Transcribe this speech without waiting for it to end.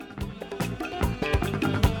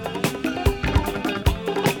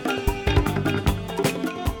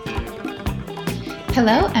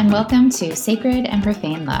Hello and welcome to Sacred and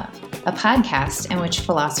Profane Love, a podcast in which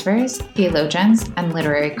philosophers, theologians, and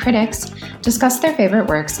literary critics discuss their favorite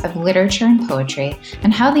works of literature and poetry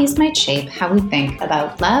and how these might shape how we think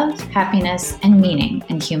about love, happiness, and meaning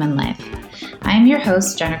in human life. I am your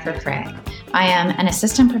host, Jennifer Frey. I am an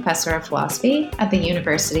assistant professor of philosophy at the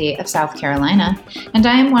University of South Carolina, and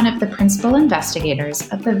I am one of the principal investigators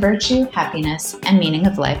of the Virtue, Happiness, and Meaning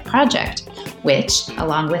of Life project, which,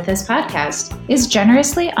 along with this podcast, is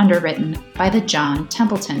generously underwritten by the John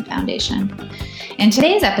Templeton Foundation. In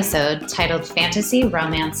today's episode, titled Fantasy,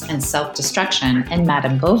 Romance, and Self-Destruction in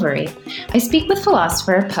Madame Bovary, I speak with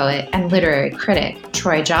philosopher, poet, and literary critic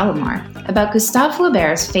Troy Jallimore about Gustave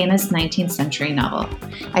Flaubert's famous 19th century novel.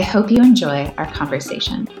 I hope you enjoy our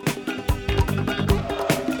conversation.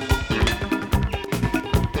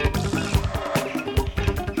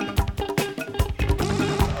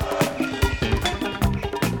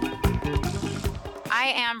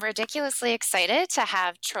 I am ridiculously excited to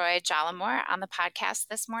have Troy Jallimore on the podcast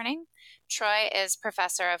this morning. Troy is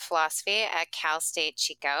professor of philosophy at Cal State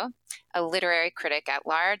Chico, a literary critic at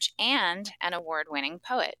large, and an award-winning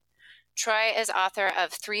poet. Troy is author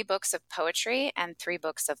of 3 books of poetry and 3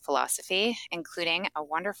 books of philosophy, including a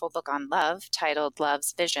wonderful book on love titled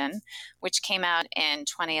Love's Vision, which came out in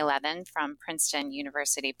 2011 from Princeton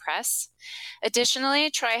University Press.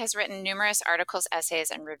 Additionally, Troy has written numerous articles,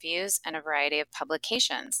 essays, and reviews in a variety of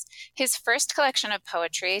publications. His first collection of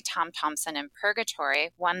poetry, Tom Thomson in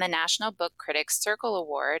Purgatory, won the National Book Critics Circle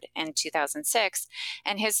Award in 2006,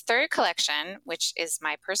 and his third collection, which is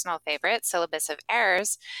my personal favorite, Syllabus of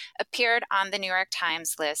Errors, appeared on the New York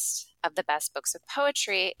Times list of the best books of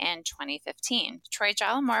poetry in 2015. Troy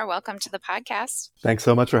Jallimore, welcome to the podcast. Thanks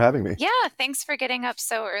so much for having me. Yeah, thanks for getting up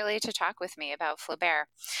so early to talk with me about Flaubert.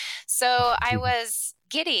 So I was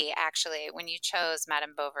giddy, actually, when you chose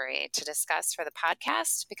Madame Bovary to discuss for the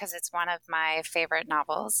podcast, because it's one of my favorite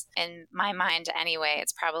novels. In my mind, anyway,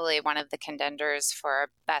 it's probably one of the contenders for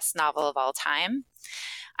best novel of all time.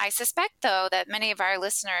 I suspect, though, that many of our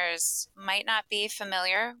listeners might not be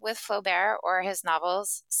familiar with Flaubert or his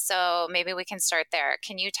novels, so maybe we can start there.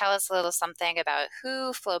 Can you tell us a little something about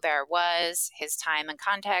who Flaubert was, his time and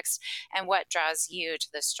context, and what draws you to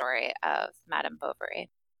the story of Madame Bovary?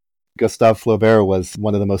 Gustave Flaubert was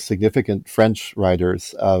one of the most significant French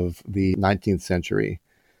writers of the 19th century,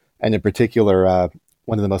 and in particular,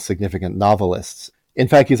 one of the most significant novelists. In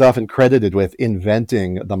fact, he's often credited with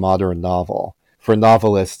inventing the modern novel. For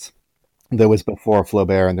novelists, there was before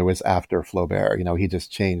Flaubert and there was after Flaubert. You know, he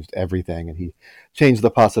just changed everything, and he changed the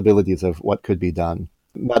possibilities of what could be done.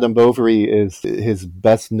 Madame Bovary is his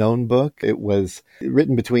best-known book. It was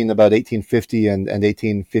written between about 1850 and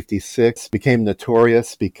 1856, became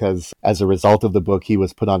notorious because as a result of the book, he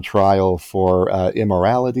was put on trial for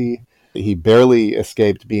immorality. He barely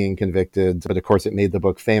escaped being convicted, but of course it made the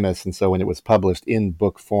book famous, and so when it was published in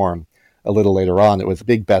book form a little later on, it was a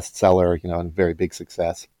big bestseller, and very big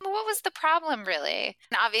success. What was the problem, really?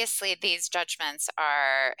 And obviously, these judgments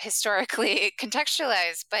are historically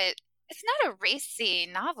contextualized, but it's not a racy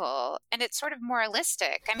novel, and it's sort of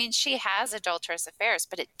moralistic. I mean, she has adulterous affairs,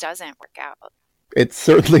 but it doesn't work out. It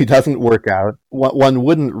certainly doesn't work out. One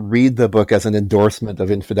wouldn't read the book as an endorsement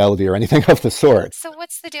of infidelity or anything of the sort. So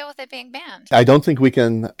what's the deal with it being banned? I don't think we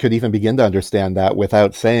could even begin to understand that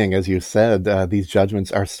without saying, as you said, these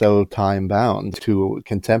judgments are so time-bound. To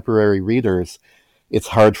contemporary readers, it's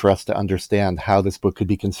hard for us to understand how this book could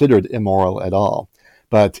be considered immoral at all.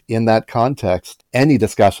 But in that context, any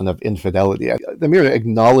discussion of infidelity, the mere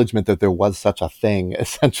acknowledgement that there was such a thing,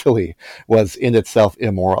 essentially, was in itself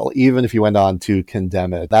immoral. Even if you went on to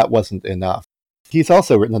condemn it, that wasn't enough. He's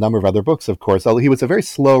also written a number of other books, of course, although he was a very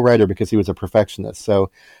slow writer because he was a perfectionist.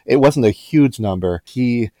 So it wasn't a huge number.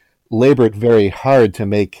 He labored very hard to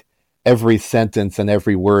make every sentence and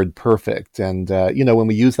every word perfect. And, when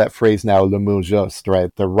we use that phrase now, le mot juste, right,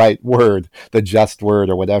 the right word, the just word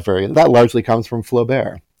or whatever, that largely comes from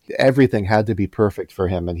Flaubert. Everything had to be perfect for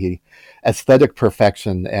him, and aesthetic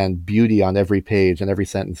perfection and beauty on every page and every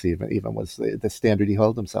sentence even was the standard he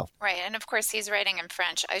held himself. Right, and of course he's writing in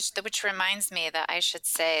French, which reminds me that I should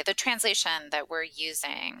say the translation that we're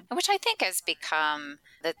using, which I think has become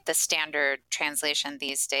the standard translation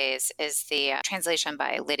these days, is the translation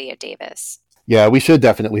by Lydia Davis. Yeah, we should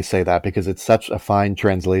definitely say that because it's such a fine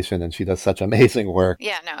translation and she does such amazing work.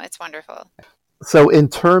 Yeah, no, it's wonderful. So in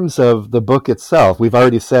terms of the book itself, we've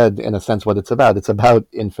already said, in a sense, what it's about. It's about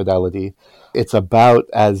infidelity. It's about,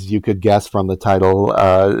 as you could guess from the title,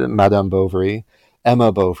 Madame Bovary,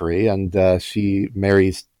 Emma Bovary, and she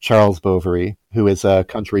marries Charles Bovary, who is a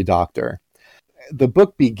country doctor. The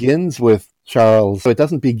book begins with Charles. So it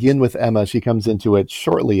doesn't begin with Emma. She comes into it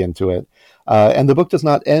shortly into it. And the book does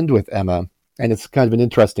not end with Emma. And it's kind of an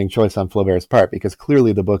interesting choice on Flaubert's part, because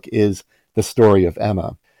clearly the book is the story of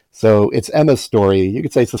Emma. So it's Emma's story. You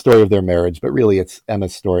could say it's the story of their marriage, but really it's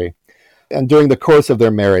Emma's story. And during the course of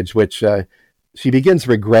their marriage, which she begins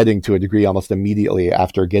regretting to a degree almost immediately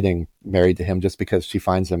after getting married to him, just because she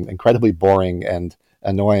finds him incredibly boring and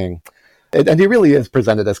annoying. And he really is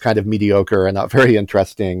presented as kind of mediocre and not very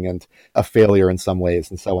interesting and a failure in some ways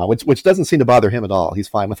and so on, which doesn't seem to bother him at all. He's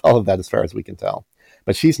fine with all of that as far as we can tell.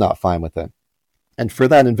 But she's not fine with it. And for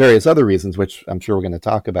that and various other reasons, which I'm sure we're going to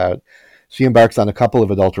talk about, she embarks on a couple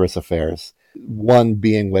of adulterous affairs. One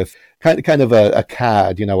being with kind of a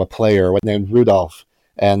cad, a player named Rudolph,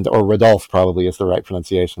 or Rodolphe probably is the right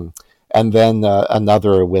pronunciation. And then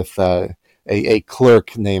another with a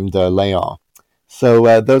clerk named Léon.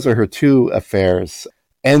 So those are her two affairs,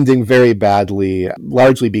 ending very badly,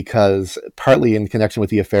 largely because, partly in connection with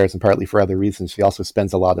the affairs and partly for other reasons, she also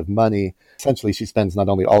spends a lot of money. Essentially, she spends not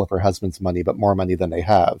only all of her husband's money, but more money than they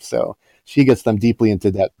have. So she gets them deeply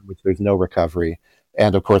into debt from which there's no recovery.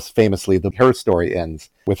 And of course, famously, her story ends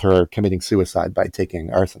with her committing suicide by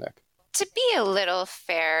taking arsenic. To be a little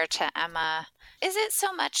fair to Emma, is it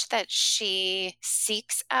so much that she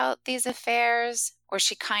seeks out these affairs, or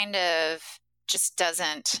she kind of just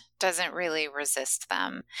doesn't really resist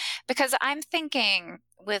them? Because I'm thinking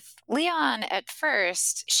with Leon at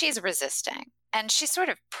first, she's resisting. And she's sort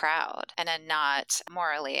of proud in a not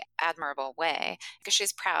morally admirable way, because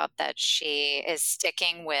she's proud that she is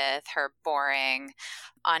sticking with her boring,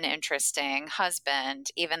 uninteresting husband,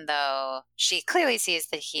 even though she clearly sees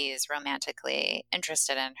that he's romantically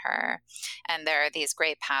interested in her. And there are these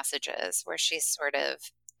great passages where she's sort of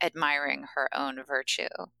admiring her own virtue,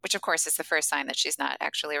 which of course is the first sign that she's not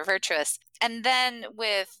actually virtuous. And then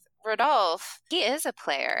with Rodolphe, he is a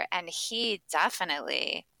player, and he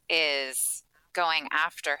definitely is going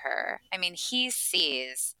after her. I mean, he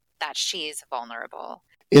sees that she's vulnerable.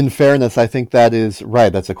 In fairness, I think that is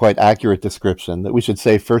right. That's a quite accurate description. That we should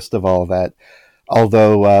say, first of all, that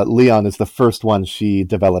although Leon is the first one she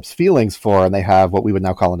develops feelings for, and they have what we would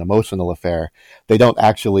now call an emotional affair, they don't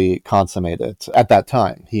actually consummate it at that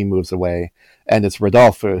time. He moves away, and it's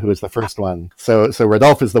Rodolphe who is the first one. So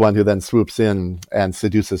Rodolphe is the one who then swoops in and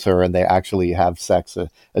seduces her, and they actually have sex,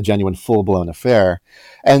 a genuine full-blown affair.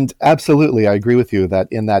 And absolutely, I agree with you that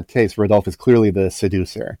in that case, Rodolphe is clearly the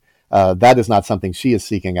seducer. That is not something she is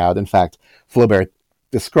seeking out. In fact, Flaubert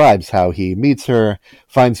describes how he meets her,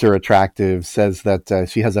 finds her attractive, says that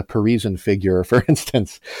she has a Parisian figure, for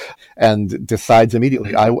instance, and decides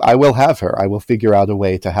immediately, I will have her. I will figure out a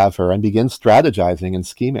way to have her, and begins strategizing and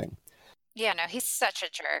scheming. Yeah, no, he's such a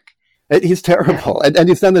jerk. He's terrible. And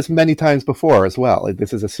he's done this many times before as well.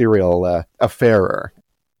 This is a serial affairer.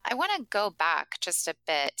 I want to go back just a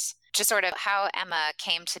bit to sort of how Emma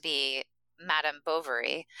came to be Madame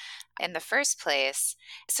Bovary in the first place.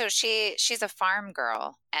 So she's a farm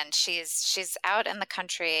girl, and she's out in the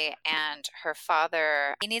country, and her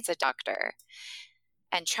father, he needs a doctor.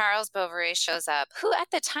 And Charles Bovary shows up, who at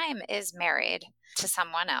the time is married to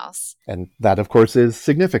someone else. And that, of course, is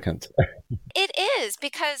significant. It is,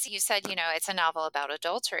 because you said, it's a novel about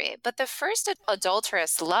adultery. But the first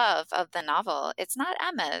adulterous love of the novel, it's not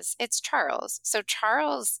Emma's, it's Charles. So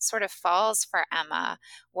Charles sort of falls for Emma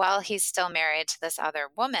while he's still married to this other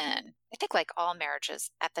woman. I think like all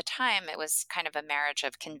marriages at the time, it was kind of a marriage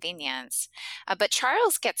of convenience. But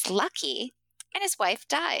Charles gets lucky, and his wife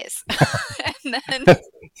dies. And then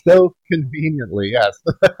so conveniently, yes.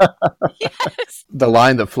 Yes. The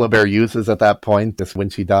line that Flaubert uses at that point is when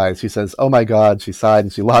she dies. She says, "Oh my God," she sighed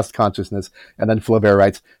and she lost consciousness. And then Flaubert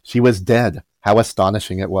writes, "She was dead. How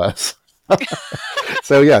astonishing it was."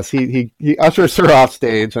 So yes, he ushers her off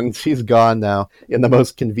stage, and she's gone now in the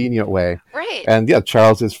most convenient way. Right. And yeah,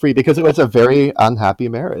 Charles is free, because it was a very unhappy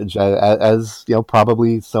marriage, as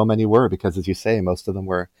probably so many were, because as you say, most of them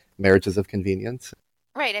were marriages of convenience.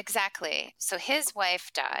 Right, exactly. So his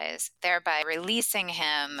wife dies, thereby releasing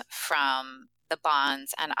him from the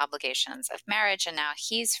bonds and obligations of marriage, and now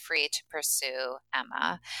he's free to pursue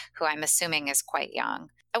Emma, who I'm assuming is quite young.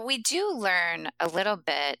 We do learn a little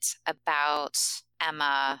bit about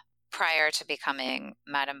Emma prior to becoming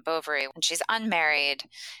Madame Bovary, when she's unmarried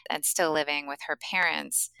and still living with her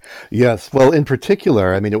parents. Yes. Well, in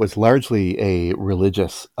particular, it was largely a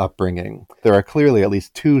religious upbringing. There are clearly at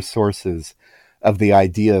least two sources of the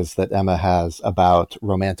ideas that Emma has about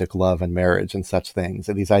romantic love and marriage and such things,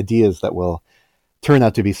 and these ideas that will turn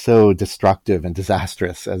out to be so destructive and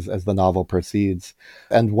disastrous as the novel proceeds.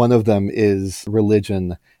 And one of them is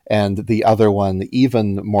religion And the other one,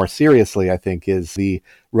 even more seriously, I think, is the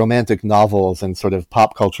romantic novels and sort of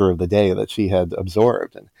pop culture of the day that she had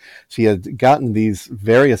absorbed. And she had gotten these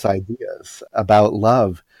various ideas about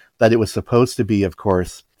love that it was supposed to be, of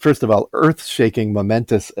course, first of all, earth-shaking,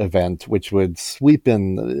 momentous event, which would sweep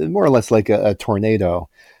in more or less like a tornado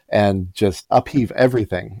and just upheave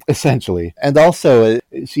everything, essentially. And also,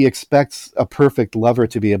 she expects a perfect lover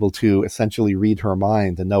to be able to essentially read her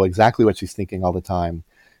mind and know exactly what she's thinking all the time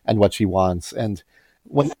and what she wants. And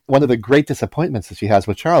one of the great disappointments that she has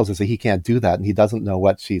with Charles is that he can't do that, and he doesn't know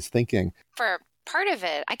what she's thinking. For part of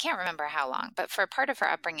it, I can't remember how long, but for part of her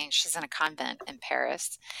upbringing, she's in a convent in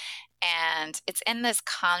Paris. And it's in this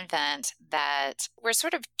convent that we're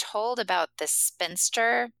sort of told about this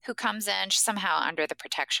spinster who comes in. She's somehow under the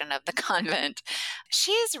protection of the convent.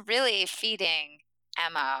 She's really feeding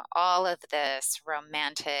Emma all of this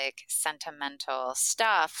romantic, sentimental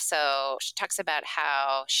stuff. So she talks about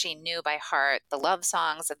how she knew by heart the love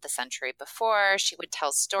songs of the century before. She would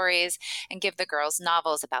tell stories and give the girls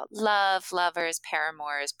novels about love, lovers,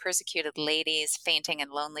 paramours, persecuted ladies, fainting in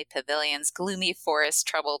lonely pavilions, gloomy forests,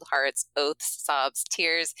 troubled hearts, oaths, sobs,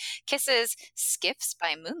 tears, kisses, skiffs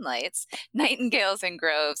by moonlights, nightingales in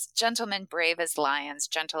groves, gentlemen brave as lions,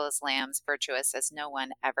 gentle as lambs, virtuous as no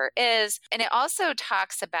one ever is. And it also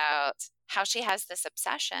talks about how she has this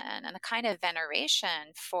obsession and a kind of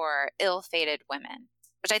veneration for ill-fated women,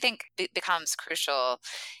 which I think becomes crucial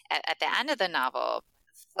at the end of the novel.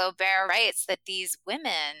 Flaubert writes that these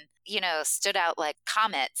women, stood out like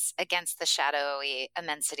comets against the shadowy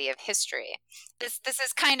immensity of history. This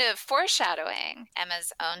is kind of foreshadowing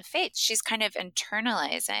Emma's own fate. She's kind of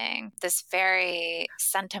internalizing this very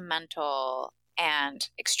sentimental and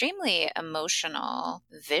extremely emotional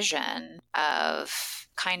vision of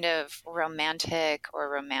kind of romantic or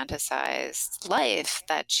romanticized life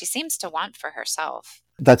that she seems to want for herself.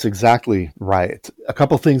 That's exactly right. A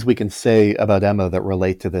couple things we can say about Emma that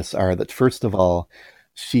relate to this are that, first of all,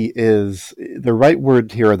 she is, the right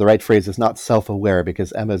word here, or the right phrase is not self-aware,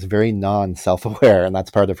 because Emma is very non-self-aware, and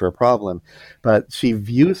that's part of her problem. But she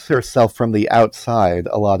views herself from the outside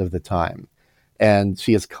a lot of the time. And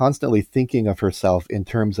she is constantly thinking of herself in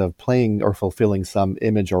terms of playing or fulfilling some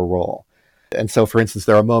image or role. And so, for instance,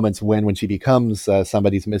 there are moments when she becomes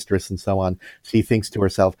somebody's mistress and so on, she thinks to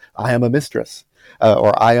herself, I am a mistress,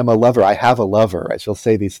 or I am a lover, I have a lover. And she'll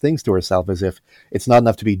say these things to herself as if it's not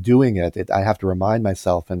enough to be doing it. I have to remind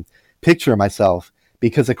myself and picture myself,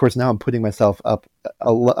 because, of course, now I'm putting myself up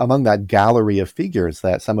among that gallery of figures,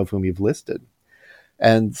 that some of whom you've listed.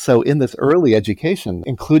 And so in this early education,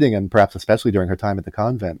 including and perhaps especially during her time at the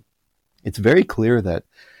convent, it's very clear that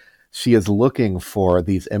she is looking for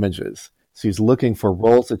these images. She's looking for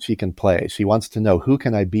roles that she can play. She wants to know, who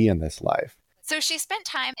can I be in this life? So she spent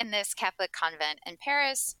time in this Catholic convent in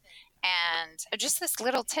Paris, and just this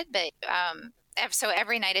little tidbit. So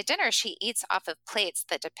every night at dinner, she eats off of plates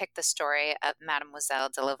that depict the story of Mademoiselle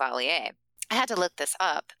de la Valliere. I had to look this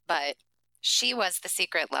up, but she was the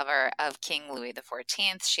secret lover of King Louis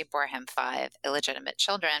XIV. She bore him 5 illegitimate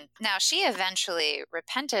children. Now, she eventually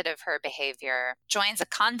repented of her behavior, joins a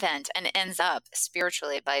convent, and ends up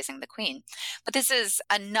spiritually advising the queen. But this is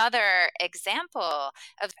another example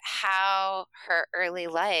of how her early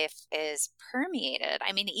life is permeated.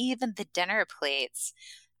 I mean, even the dinner plates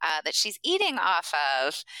that she's eating off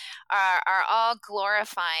of are all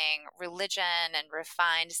glorifying religion and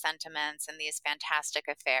refined sentiments and these fantastic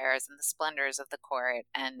affairs and the splendors of the court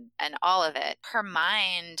and all of it. Her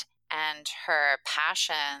mind and her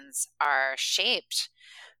passions are shaped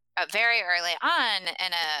very early on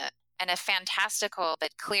in a fantastical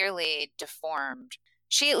but clearly deformed.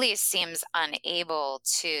 She at least seems unable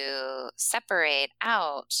to separate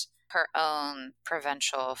out her own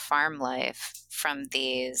provincial farm life from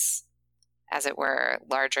these, as it were,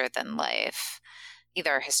 larger than life,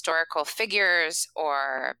 either historical figures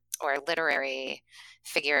or literary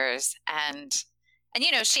figures. And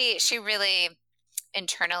she really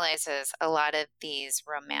internalizes a lot of these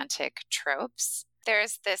romantic tropes.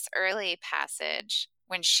 There's this early passage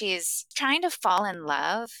when she's trying to fall in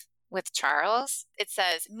love with Charles. It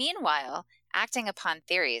says, meanwhile, acting upon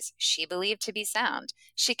theories she believed to be sound,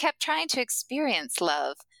 she kept trying to experience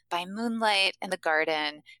love. By moonlight in the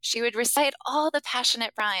garden, she would recite all the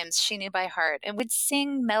passionate rhymes she knew by heart and would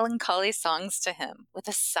sing melancholy songs to him with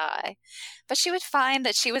a sigh. But she would find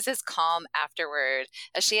that she was as calm afterward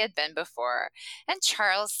as she had been before, and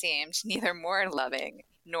Charles seemed neither more loving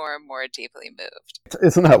nor more deeply moved.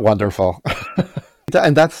 Isn't that wonderful?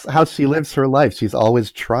 And that's how she lives her life. She's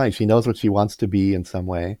always trying. She knows what she wants to be in some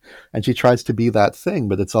way, and she tries to be that thing,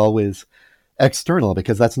 but it's always external,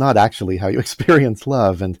 because that's not actually how you experience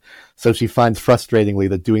love. And so she finds frustratingly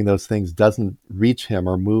that doing those things doesn't reach him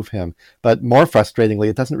or move him. But more frustratingly,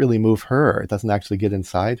 it doesn't really move her. It doesn't actually get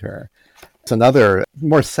inside her. It's another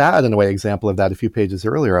more sad, in a way, example of that a few pages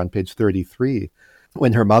earlier on page 33,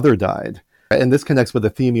 when her mother died. And this connects with the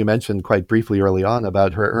theme you mentioned quite briefly early on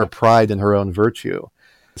about her pride in her own virtue.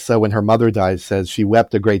 So when her mother died, it says she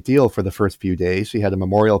wept a great deal for the first few days. She had a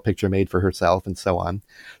memorial picture made for herself and so on.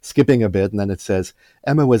 Skipping a bit, and then it says,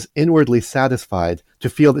 Emma was inwardly satisfied to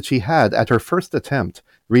feel that she had, at her first attempt,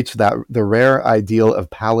 reached the rare ideal of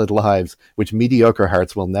pallid lives which mediocre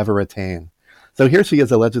hearts will never attain. So here she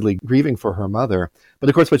is allegedly grieving for her mother. But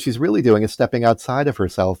of course, what she's really doing is stepping outside of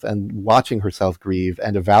herself and watching herself grieve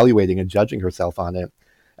and evaluating and judging herself on it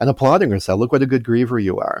and applauding herself. Look what a good griever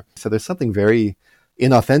you are. So there's something very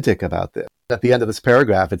inauthentic about this. At the end of this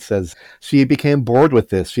paragraph, it says, she became bored with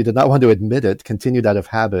this. She did not want to admit it, continued out of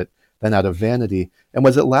habit, then out of vanity, and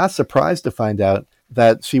was at last surprised to find out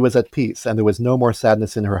that she was at peace and there was no more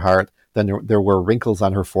sadness in her heart than there were wrinkles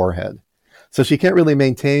on her forehead. So she can't really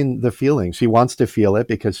maintain the feeling. She wants to feel it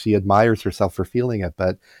because she admires herself for feeling it,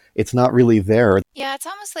 but it's not really there. Yeah, it's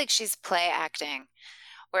almost like she's play acting,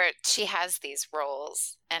 where she has these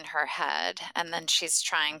roles in her head, and then she's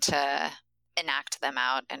trying to enact them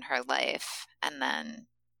out in her life, and then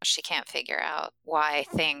she can't figure out why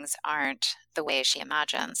things aren't the way she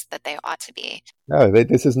imagines that they ought to be. No,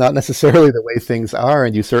 this is not necessarily the way things are,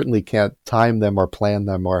 and you certainly can't time them or plan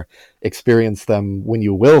them or experience them when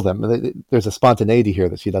you will them. There's a spontaneity here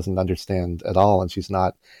that she doesn't understand at all, and she's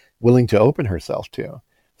not willing to open herself to.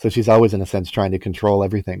 So she's always, in a sense, trying to control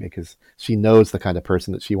everything because she knows the kind of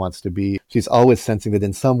person that she wants to be. She's always sensing that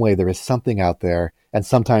in some way there is something out there, and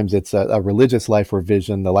sometimes it's a religious life or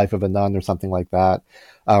vision, the life of a nun or something like that,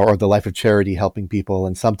 or the life of charity, helping people.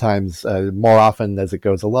 And sometimes, more often as it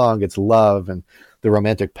goes along, it's love and the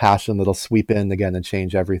romantic passion that'll sweep in again and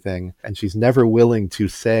change everything. And she's never willing to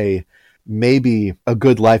say, maybe a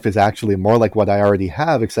good life is actually more like what I already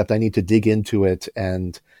have, except I need to dig into it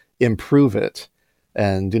and improve it.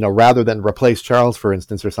 And, rather than replace Charles, for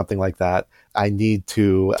instance, or something like that, I need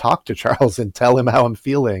to talk to Charles and tell him how I'm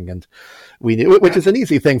feeling. And which is an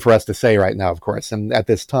easy thing for us to say right now, of course. And at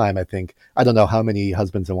this time, I don't know how many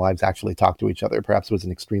husbands and wives actually talk to each other. Perhaps it was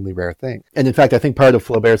an extremely rare thing. And in fact, I think part of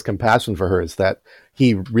Flaubert's compassion for her is that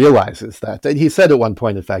he realizes that. He said at one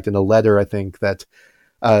point, in fact, in a letter, I think, that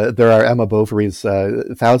there are Emma Bovary's,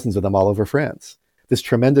 thousands of them all over France. This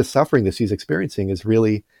tremendous suffering that she's experiencing is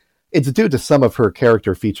really... It's due to some of her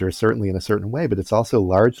character features, certainly in a certain way, but it's also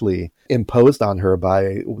largely imposed on her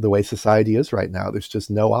by the way society is right now. There's just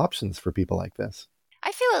no options for people like this.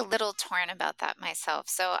 I feel a little torn about that myself.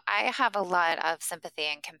 So I have a lot of sympathy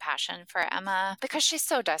and compassion for Emma because she's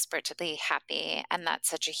so desperate to be happy, and that's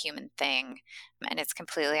such a human thing, and it's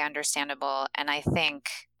completely understandable. And I think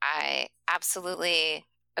I absolutely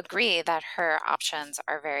agree that her options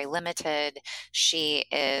are very limited. She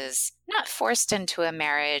is not forced into a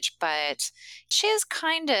marriage, but she is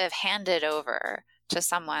kind of handed over to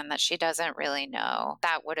someone that she doesn't really know.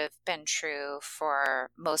 That would have been true for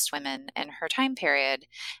most women in her time period.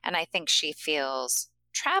 And I think she feels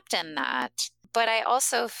trapped in that. But I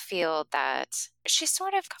also feel that she's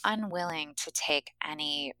sort of unwilling to take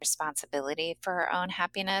any responsibility for her own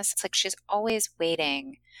happiness. It's like she's always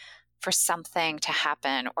waiting for something to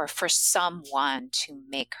happen or for someone to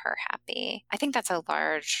make her happy. I think that's a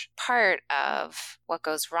large part of what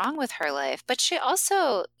goes wrong with her life. But she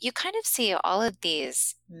also, you kind of see all of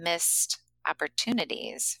these missed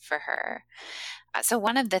opportunities for her. So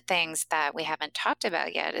one of the things that we haven't talked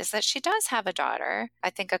about yet is that she does have a daughter. I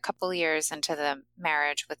think a couple years into the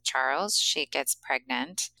marriage with Charles, she gets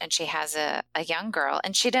pregnant and she has a young girl,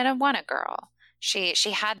 and she didn't want a girl. She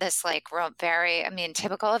had this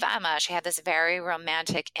typical of Emma, she had this very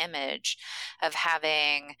romantic image of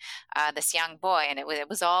having this young boy, and it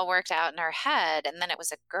was all worked out in her head. And then it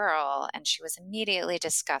was a girl, and she was immediately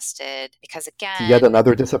disgusted because, again, yet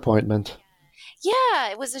another disappointment. Yeah,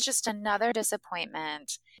 it was just another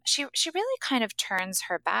disappointment. She really kind of turns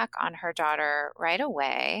her back on her daughter right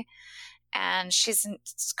away. And she's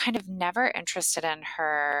kind of never interested in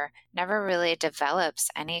her, never really develops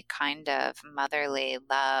any kind of motherly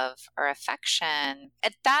love or affection.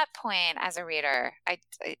 At that point, as a reader,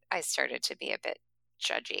 I started to be a bit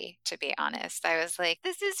judgy, to be honest. I was like,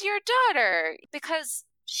 this is your daughter, because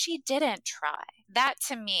she didn't try. That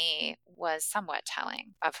to me was somewhat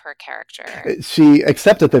telling of her character. She,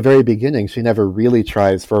 except at the very beginning, she never really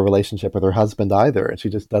tries for a relationship with her husband either. And she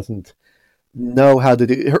just doesn't know how to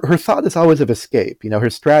do. Her thought is always of escape. Her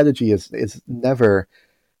strategy is never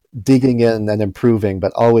digging in and improving,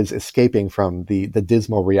 but always escaping from the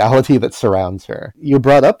dismal reality that surrounds her. You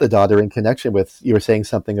brought up the daughter in connection with, you were saying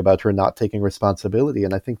something about her not taking responsibility.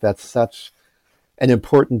 And I think that's such an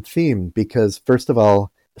important theme because, first of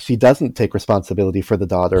all, she doesn't take responsibility for the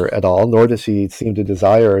daughter at all, nor does she seem to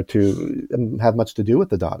desire to have much to do with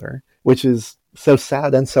the daughter, which is so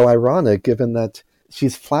sad and so ironic given that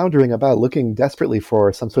she's floundering about looking desperately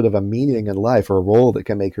for some sort of a meaning in life or a role that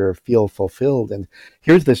can make her feel fulfilled. And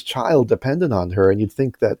here's this child dependent on her, and you'd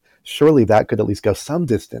think that surely that could at least go some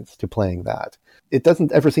distance to playing that. It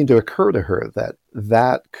doesn't ever seem to occur to her that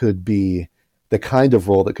that could be the kind of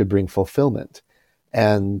role that could bring fulfillment.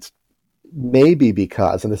 And maybe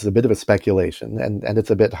because, and this is a bit of a speculation, and it's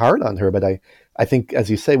a bit hard on her, but I think, as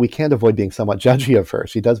you say, we can't avoid being somewhat judgy of her.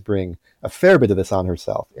 She does bring a fair bit of this on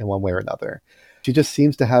herself in one way or another. She just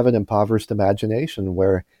seems to have an impoverished imagination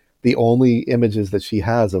where the only images that she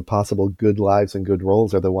has of possible good lives and good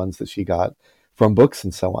roles are the ones that she got from books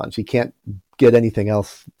and so on. She can't get anything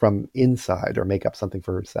else from inside or make up something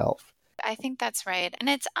for herself. I think that's right. And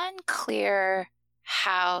it's unclear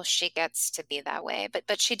how she gets to be that way,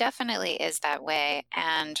 but she definitely is that way.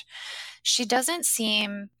 And she doesn't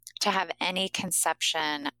seem to have any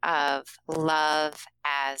conception of love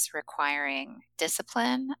as requiring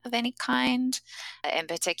discipline of any kind, in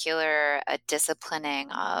particular, a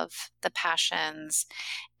disciplining of the passions,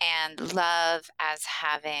 and love as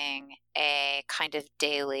having a kind of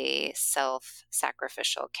daily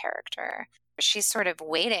self-sacrificial character. She's sort of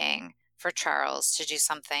waiting for Charles to do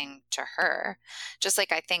something to her, just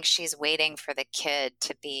like I think she's waiting for the kid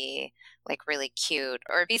to be like really cute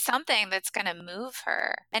or be something that's going to move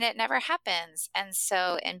her. And it never happens. And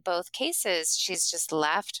so in both cases, she's just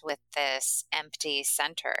left with this empty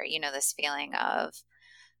center, this feeling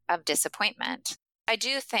of disappointment. I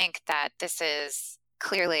do think that this is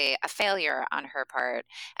clearly a failure on her part.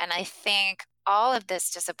 And I think all of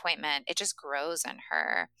this disappointment, it just grows in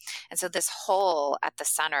her. And so this hole at the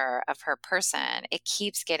center of her person, it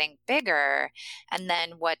keeps getting bigger. And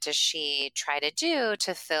then what does she try to do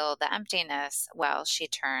to fill the emptiness? Well, she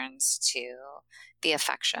turns to the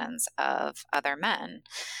affections of other men.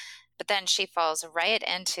 But then she falls right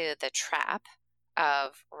into the trap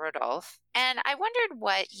of Rodolphe. And I wondered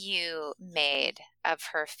what you made of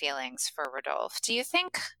her feelings for Rodolphe. Do you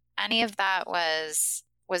think any of that was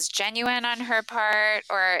genuine on her part,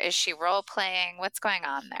 or is she role playing? What's going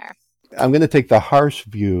on there? I'm going to take the harsh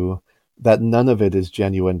view that none of it is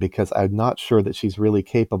genuine because I'm not sure that she's really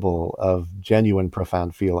capable of genuine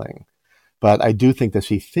profound feeling. But I do think that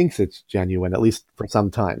she thinks it's genuine, at least for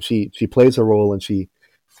some time. She plays a role and she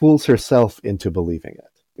fools herself into believing it.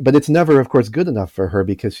 But it's never, of course, good enough for her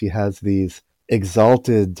because she has these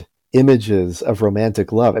exalted images of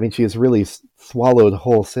romantic love. I mean, she has really swallowed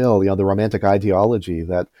wholesale, the romantic ideology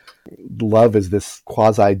that love is this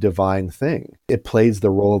quasi-divine thing. It plays the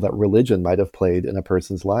role that religion might have played in a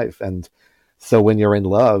person's life. And so when you're in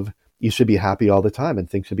love, you should be happy all the time and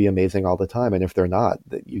things should be amazing all the time. And if they're not,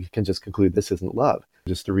 you can just conclude this isn't love.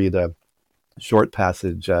 Just to read a short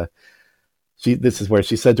passage, this is where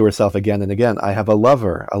she said to herself again and again, "I have a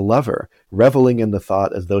lover, reveling in the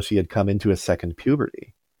thought as though she had come into a second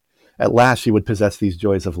puberty. At last she would possess these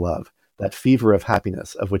joys of love, that fever of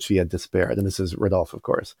happiness of which she had despaired." And this is Rodolphe, of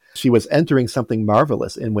course. "She was entering something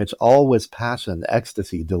marvelous in which all was passion,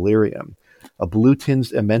 ecstasy, delirium. A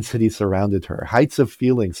blue-tinged immensity surrounded her. Heights of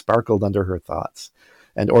feeling sparkled under her thoughts.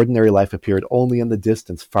 And ordinary life appeared only in the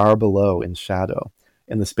distance, far below, in shadow,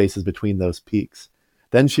 in the spaces between those peaks.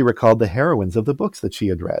 Then she recalled the heroines of the books that she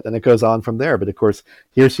had read." And it goes on from there. But of course,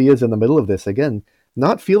 here she is in the middle of this again,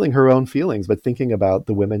 not feeling her own feelings, but thinking about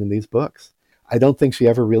the women in these books. I don't think she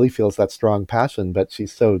ever really feels that strong passion, but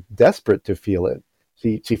she's so desperate to feel it.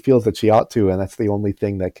 She feels that she ought to, and that's the only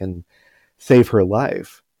thing that can save her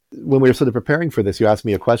life. When we were sort of preparing for this, you asked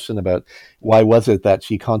me a question about why was it that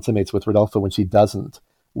she consummates with Rodolphe when she doesn't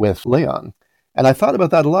with Leon. And I thought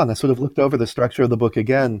about that a lot, and I sort of looked over the structure of the book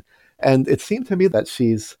again, and it seemed to me that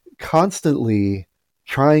she's constantly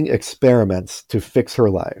trying experiments to fix her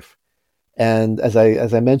life. And as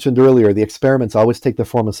I mentioned earlier, the experiments always take the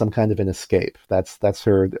form of some kind of an escape. That's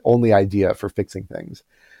her only idea for fixing things.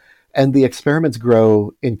 And the experiments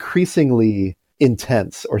grow increasingly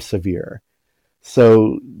intense or severe.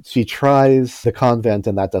 So she tries the convent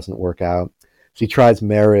and that doesn't work out. She tries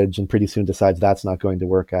marriage and pretty soon decides that's not going to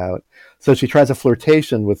work out. So she tries a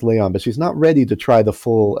flirtation with Leon, but she's not ready to try the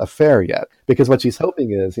full affair yet, because what she's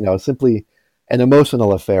hoping is, simply an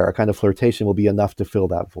emotional affair, a kind of flirtation will be enough to fill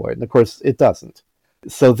that void. And of course, it doesn't.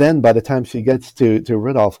 So then by the time she gets to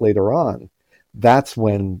Rodolphe later on, that's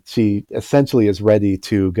when she essentially is ready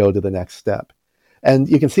to go to the next step. And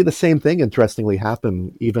you can see the same thing, interestingly,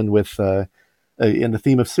 happen even with in the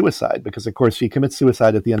theme of suicide, because of course she commits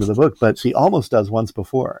suicide at the end of the book, but she almost does once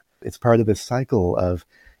before. It's part of this cycle of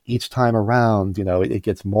each time around, it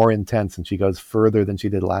gets more intense and she goes further than she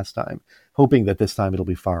did last time, hoping that this time it'll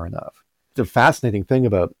be far enough. The fascinating thing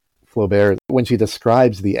about Flaubert, when she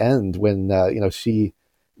describes the end, when she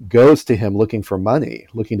goes to him looking for money,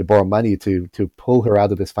 looking to borrow money to pull her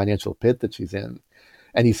out of this financial pit that she's in,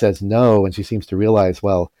 and he says no, and she seems to realize,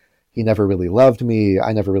 well, he never really loved me,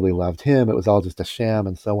 I never really loved him, it was all just a sham,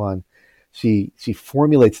 and so on. She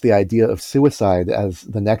formulates the idea of suicide as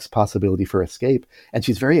the next possibility for escape, and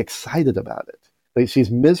she's very excited about it. Like, she's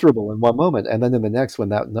miserable in one moment, and then in the next, when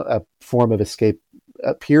that form of escape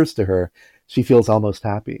appears to her, she feels almost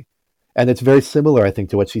happy. And it's very similar, I think,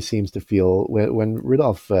 to what she seems to feel when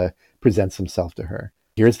Rudolph presents himself to her.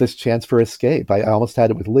 Here's this chance for escape. I almost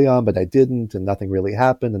had it with Leon, but I didn't, and nothing really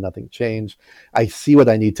happened, and nothing changed. I see what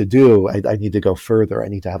I need to do. I need to go further. I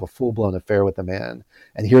need to have a full-blown affair with a man.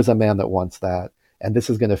 And here's a man that wants that, and this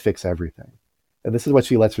is going to fix everything. And this is what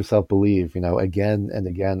she lets herself believe, again and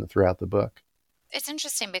again throughout the book. It's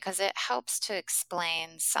interesting because it helps to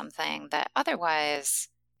explain something that otherwise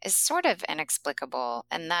is sort of inexplicable,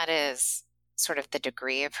 and that is sort of the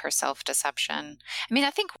degree of her self-deception. I mean,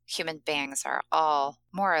 I think human beings are all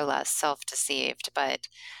more or less self-deceived, but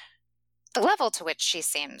the level to which she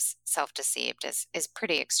seems self-deceived is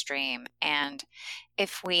pretty extreme. And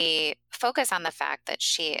if we focus on the fact that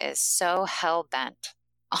she is so hell-bent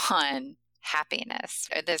on happiness,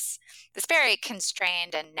 or this very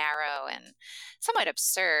constrained and narrow and somewhat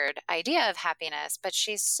absurd idea of happiness, but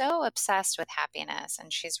she's so obsessed with happiness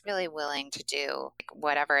and she's really willing to do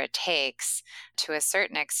whatever it takes to a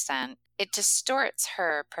certain extent, it distorts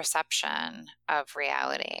her perception of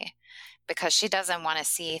reality because she doesn't want to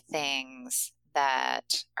see things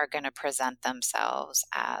that are going to present themselves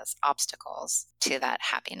as obstacles to that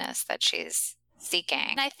happiness that she's seeking.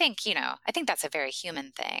 And I think that's a very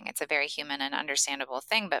human thing. It's a very human and understandable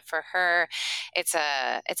thing. But for her, it's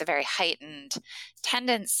a very heightened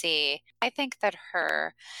tendency. I think that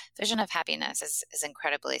her vision of happiness is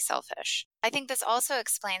incredibly selfish. I think this also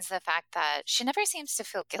explains the fact that she never seems to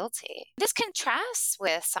feel guilty. This contrasts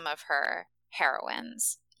with some of her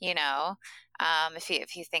heroines.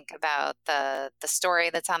 If you think about the story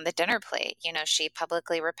that's on the dinner plate, she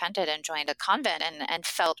publicly repented and joined a convent and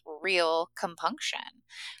felt real compunction.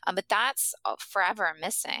 But that's forever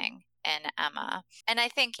missing in Emma. And I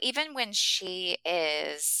think even when she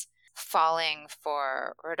is falling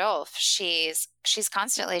for Rodolphe, she's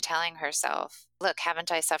constantly telling herself, look,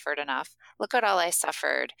 haven't I suffered enough? Look at all I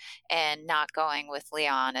suffered in not going with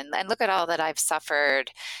Leon, and look at all that I've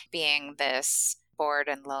suffered being this bored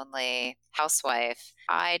and lonely housewife.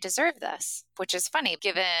 I deserve this, which is funny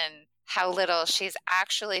given how little she's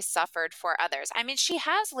actually suffered for others. I mean, she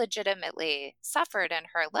has legitimately suffered in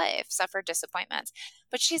her life, suffered disappointments,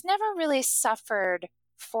 but she's never really suffered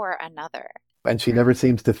for another. And she never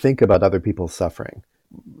seems to think about other people's suffering.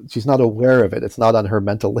 She's not aware of it. It's not on her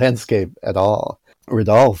mental landscape at all.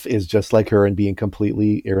 Rodolphe is just like her in being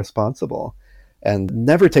completely irresponsible and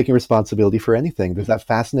never taking responsibility for anything. There's that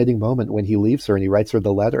fascinating moment when he leaves her and he writes her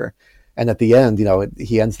the letter. And at the end,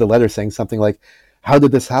 he ends the letter saying something like, how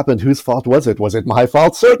did this happen? Whose fault was it? Was it my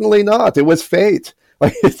fault? Certainly not. It was fate.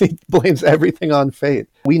 Like, he blames everything on fate.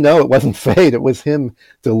 We know it wasn't fate. It was him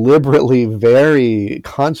deliberately, very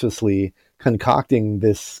consciously concocting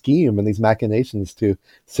this scheme and these machinations to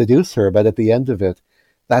seduce her. But at the end of it,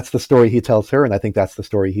 that's the story he tells her. And I think that's the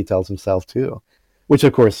story he tells himself too. Which,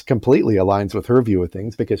 of course, completely aligns with her view of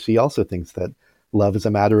things, because she also thinks that love is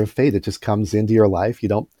a matter of fate. It just comes into your life. You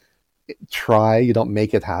don't try. You don't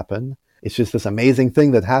make it happen. It's just this amazing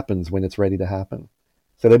thing that happens when it's ready to happen.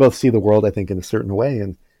 So they both see the world, I think, in a certain way,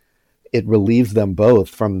 and it relieves them both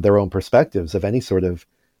from their own perspectives of any sort of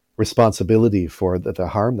responsibility for the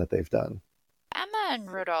harm that they've done. Emma and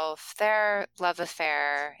Rudolph, their love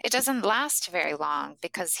affair, it doesn't last very long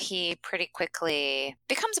because he pretty quickly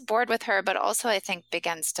becomes bored with her, but also I think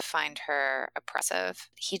begins to find her oppressive.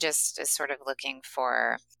 He just is sort of looking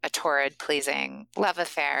for a torrid, pleasing love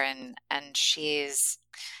affair, and she's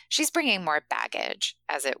bringing more baggage,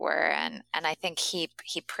 as it were, and I think he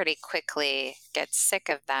pretty quickly gets sick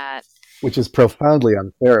of that. Which is profoundly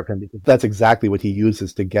unfair of him, because that's exactly what he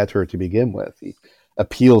uses to get her to begin with. He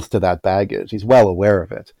appeals to that baggage. He's well aware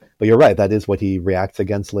of it. But you're right, that is what he reacts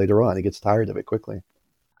against later on. He gets tired of it quickly.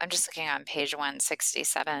 I'm just looking on page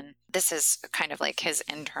 167. This is kind of like his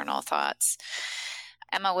internal thoughts.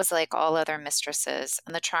 Emma was like all other mistresses,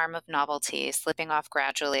 and the charm of novelty, slipping off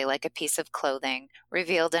gradually like a piece of clothing,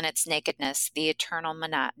 revealed in its nakedness the eternal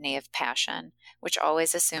monotony of passion, which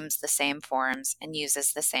always assumes the same forms and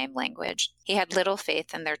uses the same language. He had little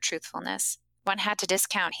faith in their truthfulness. One had to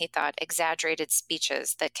discount, he thought, exaggerated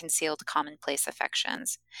speeches that concealed commonplace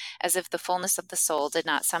affections, as if the fullness of the soul did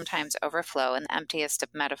not sometimes overflow in the emptiest of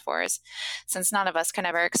metaphors, since none of us can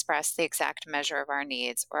ever express the exact measure of our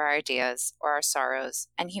needs or our ideas or our sorrows,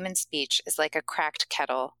 and human speech is like a cracked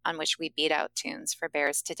kettle on which we beat out tunes for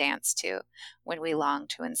bears to dance to when we long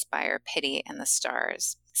to inspire pity in the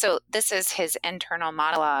stars. So this is his internal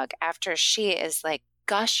monologue after she is like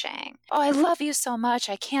gushing. Oh, I love you so much.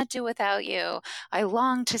 I can't do without you. I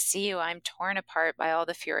long to see you. I'm torn apart by all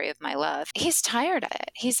the fury of my love. He's tired of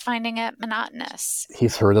it. He's finding it monotonous.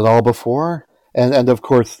 He's heard it all before. And of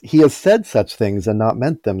course, he has said such things and not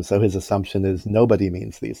meant them, so his assumption is nobody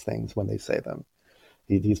means these things when they say them.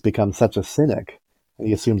 He's become such a cynic, and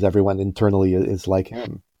he assumes everyone internally is like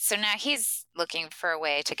him. So now he's looking for a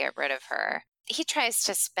way to get rid of her. He tries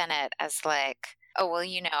to spin it as like, oh, well,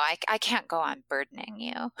 I can't go on burdening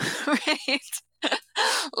you, right?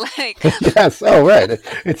 Like, yes, oh, right.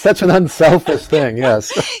 It's such an unselfish thing,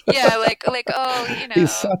 yes. Yeah, like, oh,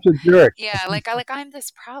 He's such a jerk. Yeah, like I'm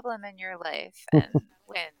this problem in your life, and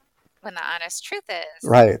when the honest truth is,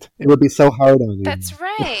 right, it would be so hard on you. That's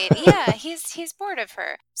right. Yeah, he's bored of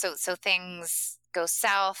her. So things go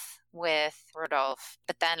south with Rodolphe,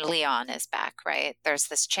 but then Leon is back, right? There's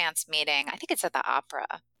this chance meeting. I think it's at the opera.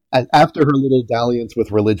 And after her little dalliance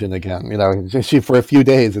with religion again, she for a few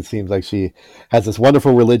days, it seems like she has this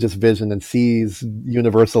wonderful religious vision and sees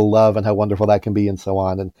universal love and how wonderful that can be and so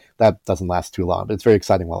on. And that doesn't last too long, but it's very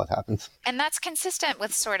exciting while it happens. And that's consistent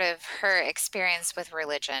with sort of her experience with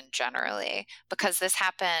religion generally, because this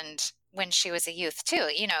happened when she was a youth too.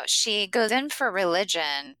 She goes in for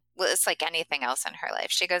religion. Well, it's like anything else in her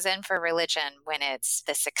life. She goes in for religion when it's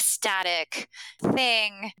this ecstatic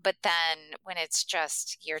thing, but then when it's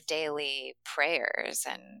just your daily prayers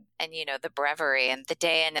and the breviary and the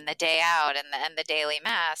day in and the day out and the daily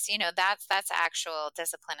mass, that's actual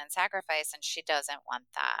discipline and sacrifice, and she doesn't want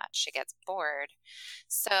that. She gets bored.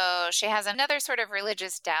 So she has another sort of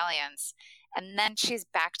religious dalliance, and then she's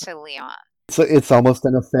back to Leon. So it's almost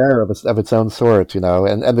an affair of its own sort,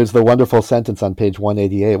 and there's the wonderful sentence on page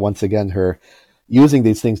 188, once again, her using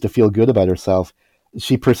these things to feel good about herself.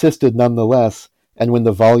 She persisted nonetheless, and when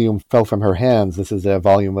the volume fell from her hands, this is a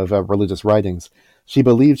volume of religious writings, she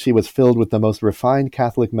believed she was filled with the most refined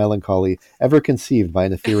Catholic melancholy ever conceived by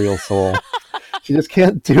an ethereal soul. She just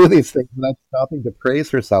can't do these things without stopping to praise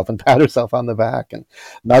herself and pat herself on the back. And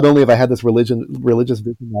not only have I had this religious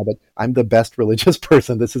vision now, but I'm the best religious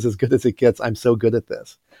person. This is as good as it gets. I'm so good at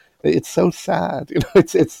this. It's so sad.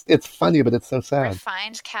 It's funny, but it's so sad.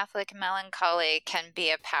 Refined Catholic melancholy can be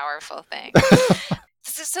a powerful thing.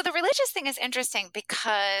 So the religious thing is interesting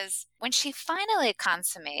because when she finally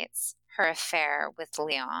consummates her affair with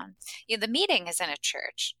Leon, the meeting is in a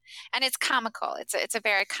church, and it's comical. It's a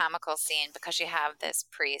very comical scene because you have this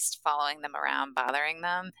priest following them around, bothering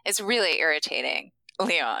them. It's really irritating.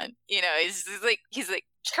 Leon, he's like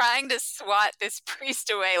trying to swat this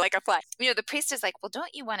priest away like a fly. The priest is like, well,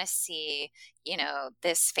 don't you want to see,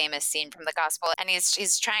 this famous scene from the gospel? And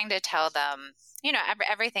he's trying to tell them,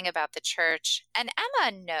 everything about the church. And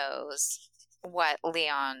Emma knows what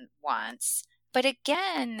Leon wants. But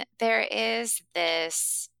again, there is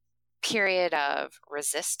this period of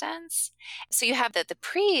resistance. So you have that the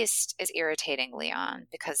priest is irritating Leon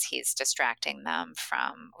because he's distracting them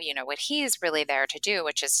from, what he's really there to do,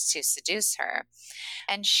 which is to seduce her.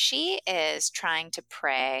 And she is trying to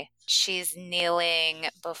pray. She's kneeling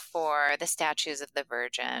before the statues of the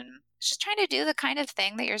Virgin. She's trying to do the kind of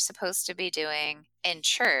thing that you're supposed to be doing in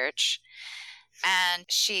church. And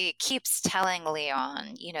she keeps telling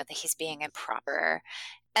Leon, that he's being improper.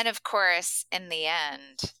 And of course, in the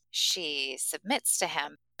end, she submits to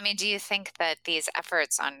him. I mean, do you think that these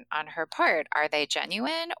efforts on her part, are they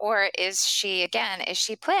genuine? Or is she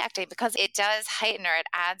play acting? Because it does heighten, or it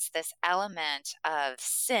adds this element of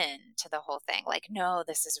sin to the whole thing. Like, no,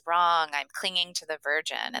 this is wrong. I'm clinging to the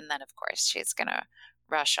Virgin. And then, of course, she's going to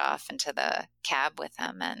rush off into the cab with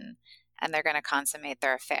him and they're going to consummate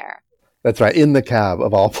their affair. That's right, in the cab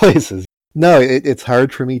of all places. No, it's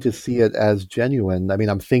hard for me to see it as genuine. I mean,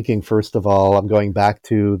 I'm thinking, first of all, I'm going back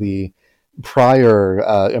to the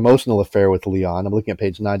prior emotional affair with Leon. I'm looking at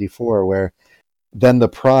page 94, where then the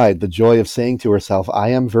pride, the joy of saying to herself, I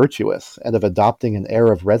am virtuous, and of adopting an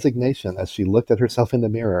air of resignation as she looked at herself in the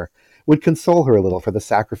mirror, would console her a little for the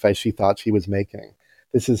sacrifice she thought she was making.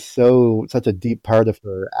 This is such a deep part of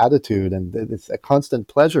her attitude, and it's a constant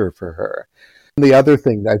pleasure for her. And the other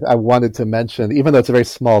thing that I wanted to mention, even though it's a very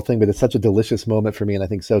small thing, but it's such a delicious moment for me, and I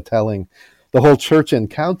think so telling, the whole church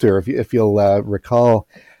encounter. If you'll recall,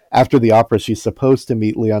 after the opera, she's supposed to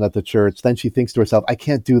meet Leon at the church. Then she thinks to herself, "I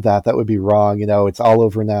can't do that. That would be wrong. It's all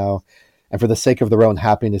over now." And for the sake of their own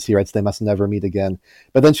happiness, he writes, they must never meet again.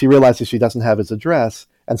 But then she realizes she doesn't have his address.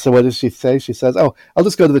 And so what does she say? She says, "Oh, I'll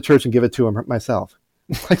just go to the church and give it to him myself."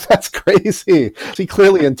 Like, that's crazy. She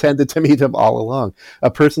clearly intended to meet him all along.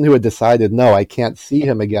 A person who had decided, no, I can't see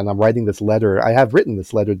him again. I'm writing this letter. I have written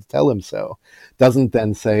this letter to tell him so. Doesn't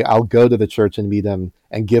then say, I'll go to the church and meet him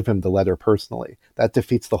and give him the letter personally. That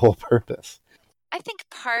defeats the whole purpose. I think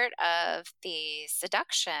part of the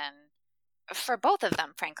seduction for both of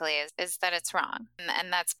them, frankly, is that it's wrong,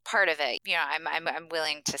 and that's part of it. I'm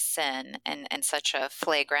willing to sin in such a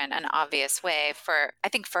flagrant and obvious way I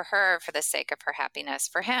think for her, for the sake of her happiness.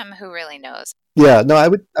 For him, who really knows? Yeah, no, I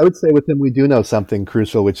would say with him we do know something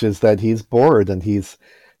crucial, which is that he's bored, and he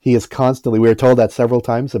is constantly. We were told that several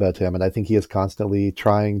times about him, and I think he is constantly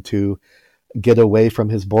trying to get away from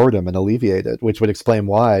his boredom and alleviate it, which would explain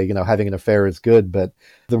why having an affair is good, but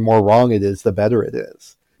the more wrong it is, the better it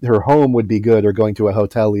is. Her home would be good, or going to a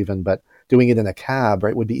hotel even, but doing it in a cab,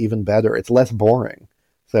 right, would be even better. It's less boring.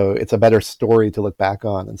 So it's a better story to look back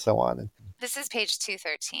on, and so on. This is page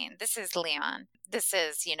 213. This is Leon. This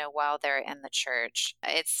is, while they're in the church.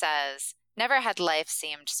 It says, never had life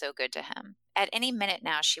seemed so good to him. At any minute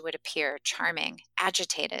now she would appear charming,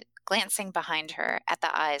 agitated, glancing behind her at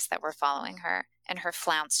the eyes that were following her, and her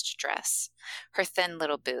flounced dress, her thin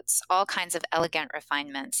little boots, all kinds of elegant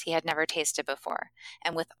refinements he had never tasted before,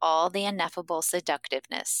 and with all the ineffable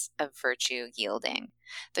seductiveness of virtue yielding.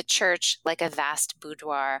 The church, like a vast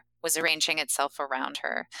boudoir, was arranging itself around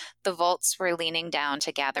her. The vaults were leaning down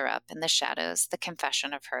to gather up in the shadows the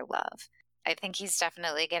confession of her love. I think he's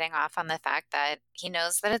definitely getting off on the fact that he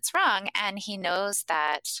knows that it's wrong, and he knows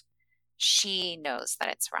that she knows that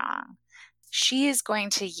it's wrong. She is going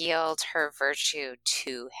to yield her virtue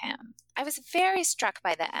to him. I was very struck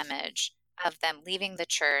by the image of them leaving the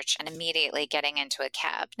church and immediately getting into a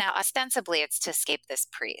cab. Now, ostensibly, it's to escape this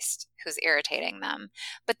priest who's irritating them,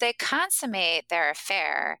 but they consummate their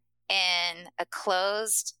affair in a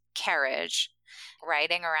closed carriage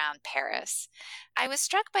riding around Paris. I was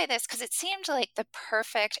struck by this because it seemed like the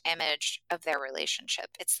perfect image of their relationship.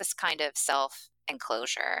 It's this kind of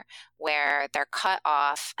self-enclosure where they're cut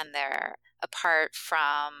off and they're apart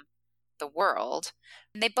from the world.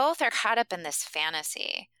 And they both are caught up in this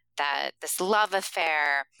fantasy that this love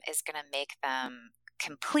affair is going to make them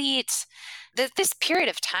complete. This period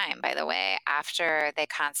of time, by the way, after they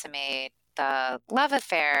consummate the love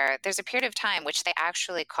affair, there's a period of time which they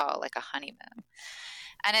actually call like a honeymoon.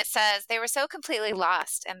 And it says they were so completely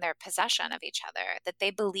lost in their possession of each other that they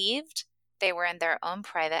believed they were in their own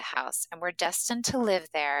private house and were destined to live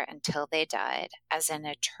there until they died as an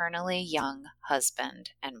eternally young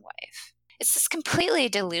husband and wife. It's this completely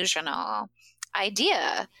delusional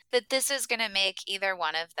idea that this is going to make either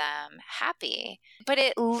one of them happy, but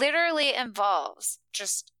it literally involves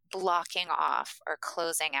just blocking off or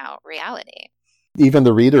closing out reality. Even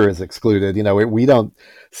the reader is excluded. We don't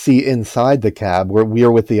see inside the cab. We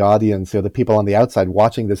are with the audience, the people on the outside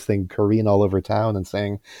watching this thing careen all over town and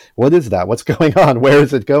saying, what is that? What's going on? Where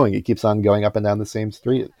is it going? It keeps on going up and down the same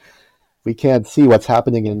street. We can't see what's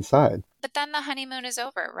happening inside. But then the honeymoon is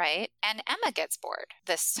over, right? And Emma gets bored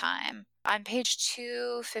this time. On page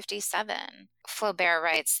 257, Flaubert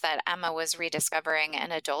writes that Emma was rediscovering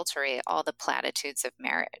in adultery all the platitudes of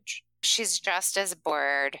marriage. She's just as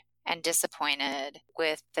bored and disappointed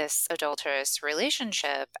with this adulterous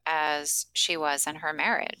relationship as she was in her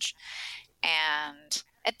marriage. And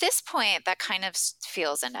at this point, that kind of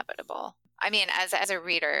feels inevitable. I mean, as a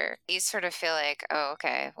reader, you sort of feel like, oh,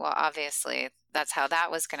 okay, well, obviously that's how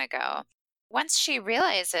that was going to go. Once she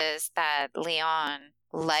realizes that Leon,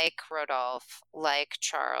 like Rodolphe, like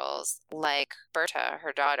Charles, like Bertha,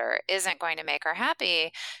 her daughter, isn't going to make her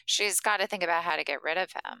happy, she's got to think about how to get rid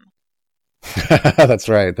of him. That's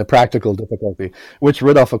right. The practical difficulty, which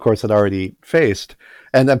Rodolphe, of course, had already faced.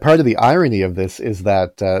 And then part of the irony of this is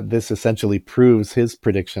that this essentially proves his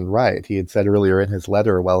prediction right. He had said earlier in his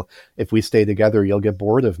letter, well, if we stay together, you'll get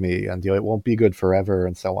bored of me and it won't be good forever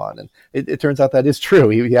and so on. And it turns out that is true.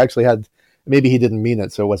 He actually had, maybe he didn't mean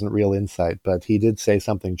it, so it wasn't real insight, but he did say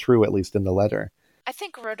something true, at least in the letter. I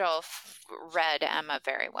think Rodolphe read Emma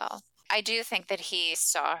very well. I do think that he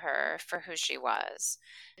saw her for who she was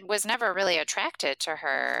never really attracted to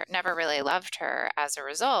her, never really loved her as a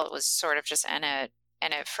result, was sort of just in it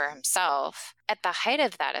in it for himself. At the height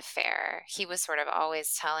of that affair, he was sort of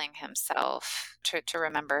always telling himself to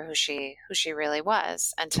remember who she really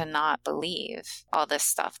was and to not believe all this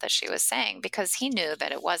stuff that she was saying, because he knew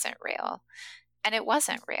that it wasn't real. And it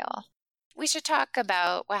wasn't real. We should talk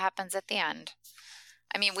about what happens at the end.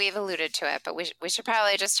 I mean, we've alluded to it, but we should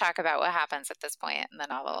probably just talk about what happens at this point in the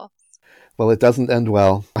novel. Well, it doesn't end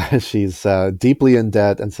well. She's deeply in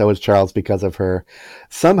debt, and so is Charles because of her.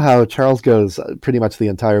 Somehow, Charles goes pretty much the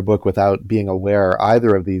entire book without being aware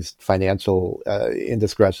either of these financial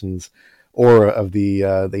indiscretions or of the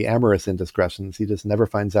amorous indiscretions. He just never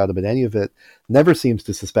finds out about any of it, never seems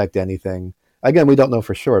to suspect anything. Again, we don't know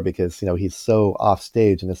for sure because, he's so off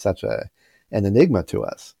stage and is such an enigma to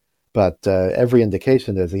us. But every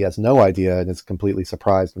indication is he has no idea and is completely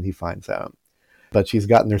surprised when he finds out. But she's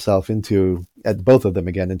gotten herself both of them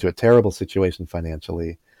again, into a terrible situation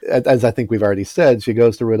financially. As I think we've already said, she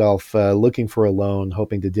goes to Rudolph looking for a loan,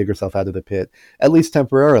 hoping to dig herself out of the pit, at least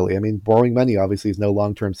temporarily. I mean, borrowing money obviously is no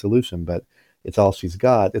long-term solution, but it's all she's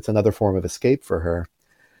got. It's another form of escape for her.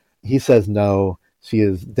 He says no. She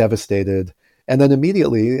is devastated. And then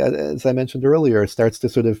immediately, as I mentioned earlier, starts to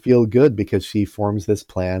sort of feel good because she forms this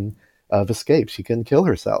plan of escape. She can kill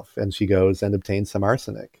herself, and she goes and obtains some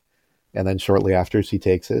arsenic. And then shortly after, she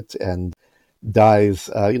takes it and dies,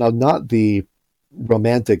 not the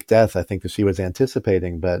romantic death I think that she was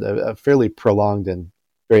anticipating, but a fairly prolonged and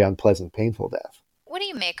very unpleasant, painful death. What do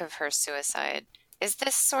you make of her suicide? Is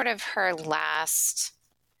this sort of her last...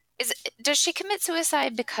 Does she commit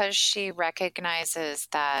suicide because she recognizes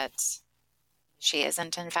that she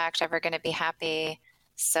isn't, in fact, ever going to be happy,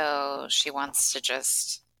 so she wants to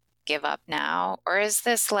just give up now? Or is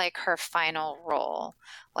this like her final role,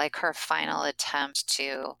 like her final attempt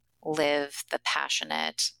to live the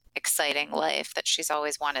passionate, exciting life that she's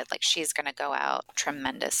always wanted? Like she's going to go out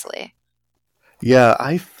tremendously. Yeah,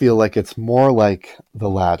 I feel like it's more like the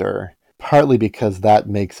latter, partly because that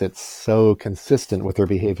makes it so consistent with her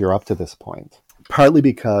behavior up to this point. Partly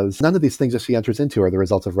because none of these things that she enters into are the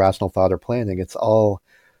results of rational thought or planning. It's all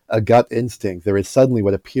a gut instinct. There is suddenly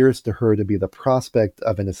what appears to her to be the prospect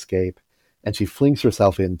of an escape, and she flings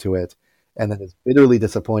herself into it, and then is bitterly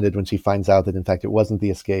disappointed when she finds out that, in fact, it wasn't the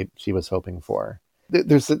escape she was hoping for.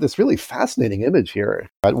 There's this really fascinating image here.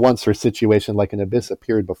 At once, her situation like an abyss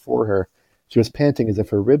appeared before her. She was panting as if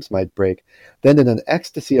her ribs might break. Then, in an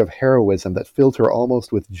ecstasy of heroism that filled her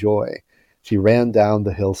almost with joy, she ran down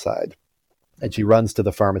the hillside, and she runs to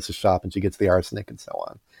the pharmacist's shop, and she gets the arsenic and so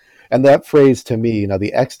on. And that phrase to me,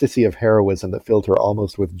 the ecstasy of heroism that filled her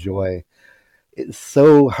almost with joy, it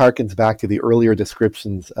so harkens back to the earlier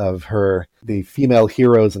descriptions of her, the female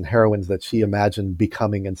heroes and heroines that she imagined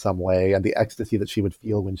becoming in some way, and the ecstasy that she would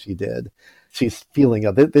feel when she did. She's feeling,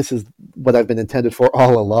 this is what I've been intended for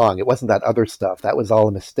all along. It wasn't that other stuff. That was all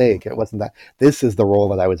a mistake. It wasn't that. This is the role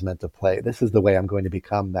that I was meant to play. This is the way I'm going to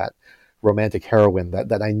become that romantic heroine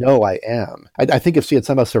that I know I am. I think if she had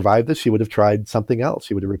somehow survived this, she would have tried something else.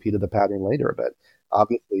 She would have repeated the pattern later, but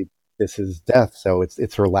obviously this is death, so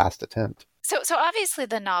it's her last attempt. So obviously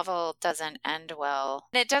the novel doesn't end well.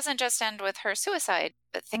 It doesn't just end with her suicide,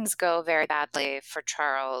 but things go very badly for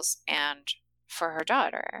Charles and for her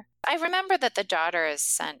daughter. I remember that the daughter is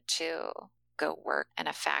sent to go work in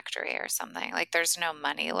a factory or something. Like there's no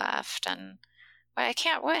money left, and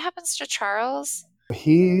what happens to Charles?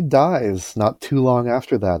 He dies not too long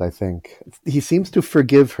after that, I think. He seems to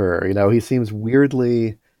forgive her. He seems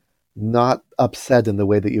weirdly not upset in the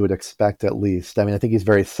way that you would expect, at least. I mean, I think he's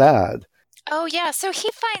very sad. Oh, yeah. So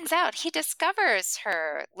he discovers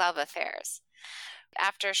her love affairs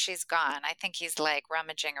after she's gone. I think he's like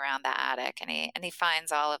rummaging around the attic, and he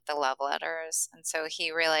finds all of the love letters. And so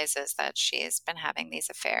he realizes that she's been having these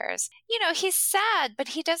affairs. He's sad, but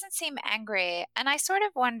he doesn't seem angry. And I sort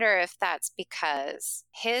of wonder if that's because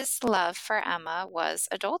his love for Emma was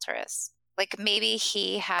adulterous. Like maybe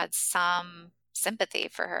he had some sympathy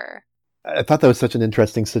for her. I thought that was such an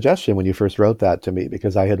interesting suggestion when you first wrote that to me,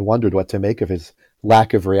 because I had wondered what to make of his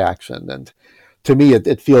lack of reaction. And to me,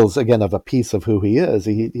 it feels, again, of a piece of who he is.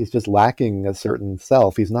 He's just lacking a certain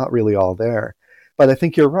self. He's not really all there. But I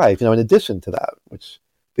think you're right. In addition to that, which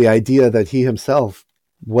the idea that he himself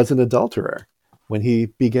was an adulterer when he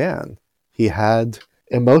began. He had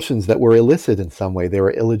emotions that were illicit in some way. They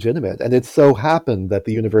were illegitimate. And it so happened that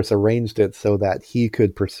the universe arranged it so that he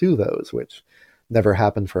could pursue those, which never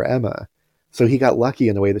happened for Emma. So he got lucky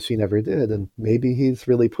in a way that she never did. And maybe he's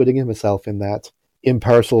really putting himself in that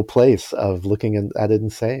impartial place of looking at it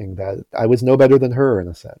and saying that I was no better than her, in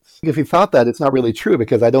a sense. If he thought that, it's not really true,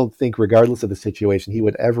 because I don't think, regardless of the situation, he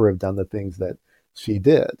would ever have done the things that she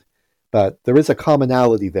did. But there is a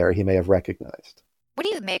commonality there he may have recognized. What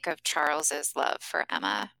do you make of Charles's love for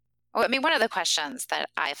Emma? Well, I mean, one of the questions that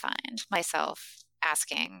I find myself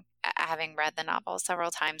asking, having read the novel several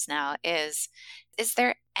times now, is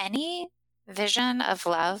there any vision of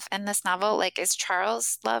love in this novel? Like, is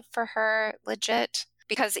Charles' love for her legit?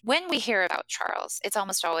 Because when we hear about Charles, it's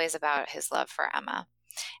almost always about his love for Emma.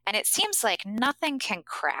 And it seems like nothing can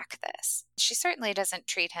crack this. She certainly doesn't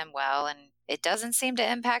treat him well, and it doesn't seem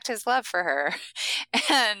to impact his love for her.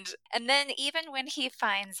 And then even when he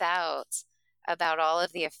finds out about all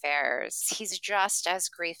of the affairs, he's just as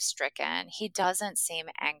grief-stricken. He doesn't seem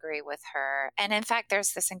angry with her. And in fact,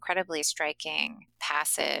 there's this incredibly striking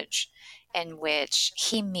passage in which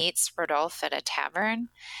he meets Rodolphe at a tavern,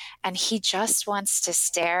 and he just wants to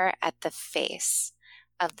stare at the face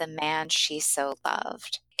of the man she so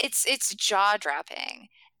loved. It's jaw-dropping.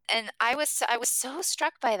 And I was so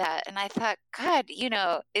struck by that. And I thought, God,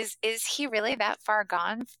 is he really that far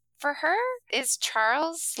gone for her? Is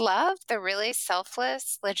Charles' love the really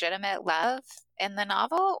selfless, legitimate love in the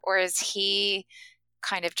novel? Or is he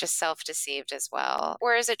kind of just self-deceived as well?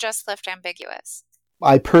 Or is it just left ambiguous?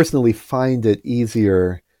 I personally find it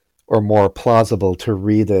easier or more plausible to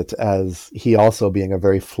read it as he also being a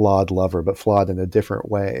very flawed lover, but flawed in a different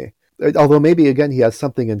way. Although maybe, again, he has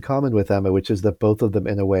something in common with Emma, which is that both of them,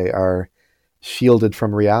 in a way, are shielded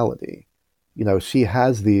from reality. She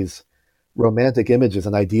has these romantic images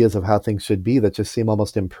and ideas of how things should be that just seem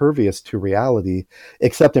almost impervious to reality,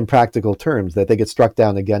 except in practical terms, that they get struck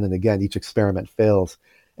down again and again. Each experiment fails,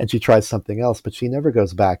 and she tries something else, but she never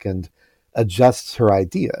goes back and adjusts her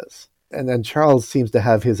ideas. And then Charles seems to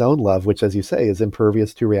have his own love, which, as you say, is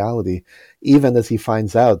impervious to reality, even as he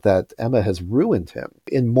finds out that Emma has ruined him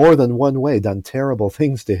in more than one way, done terrible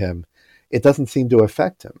things to him. It doesn't seem to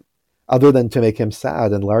affect him, other than to make him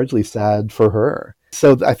sad, and largely sad for her.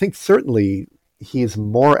 So I think certainly he's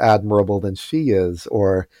more admirable than she is,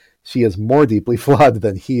 or she is more deeply flawed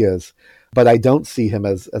than he is. But I don't see him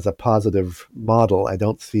as a positive model. I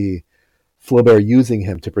don't see Flaubert using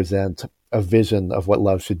him to present a vision of what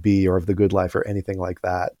love should be, or of the good life, or anything like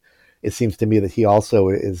that. It seems to me that he also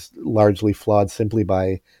is largely flawed simply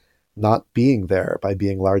by not being there, by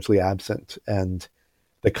being largely absent. And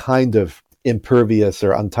the kind of impervious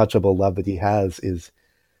or untouchable love that he has is,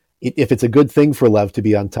 if it's a good thing for love to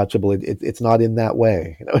be untouchable, it's not in that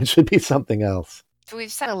way. It should be something else. We've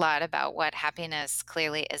said a lot about what happiness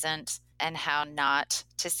clearly isn't, and how not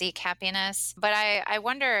to seek happiness. But I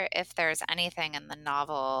wonder if there's anything in the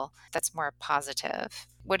novel that's more positive.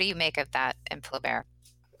 What do you make of that in Flaubert?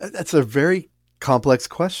 That's a very complex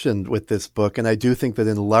question with this book. And I do think that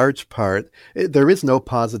in large part, there is no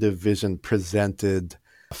positive vision presented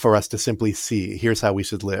for us to simply see, here's how we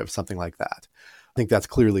should live, something like that. I think that's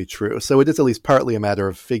clearly true. So it is at least partly a matter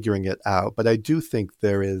of figuring it out. But I do think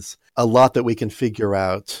there is a lot that we can figure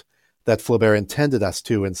out that Flaubert intended us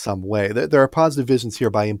to in some way. There are positive visions here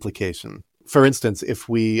by implication. For instance, if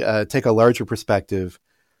we take a larger perspective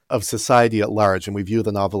of society at large, and we view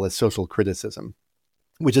the novel as social criticism,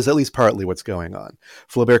 which is at least partly what's going on.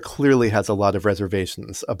 Flaubert clearly has a lot of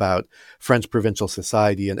reservations about French provincial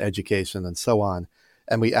society and education and so on.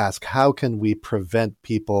 And we ask, how can we prevent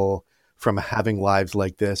people from having lives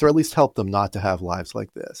like this, or at least help them not to have lives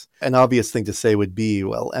like this? An obvious thing to say would be,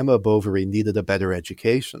 well, Emma Bovary needed a better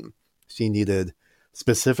education. She needed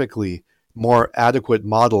specifically more adequate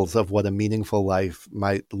models of what a meaningful life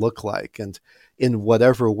might look like. And in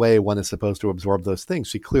whatever way one is supposed to absorb those things,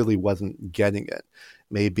 she clearly wasn't getting it.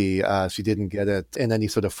 Maybe she didn't get it in any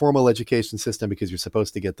sort of formal education system, because you're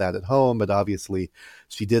supposed to get that at home, but obviously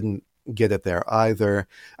she didn't get it there either.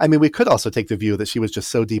 I mean, we could also take the view that she was just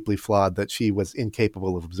so deeply flawed that she was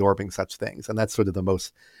incapable of absorbing such things. And that's sort of the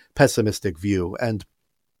most pessimistic view. And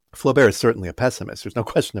Flaubert is certainly a pessimist. There's no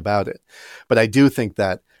question about it. But I do think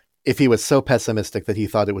that if he was so pessimistic that he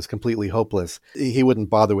thought it was completely hopeless, he wouldn't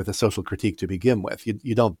bother with a social critique to begin with.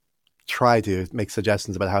 You don't try to make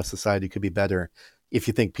suggestions about how society could be better if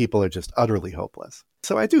you think people are just utterly hopeless.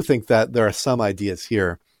 So I do think that there are some ideas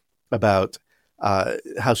here about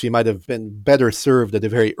how she might have been better served at a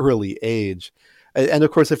very early age. And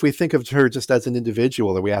of course, if we think of her just as an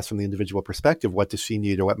individual, or we ask from the individual perspective, what does she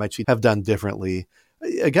need, or what might she have done differently?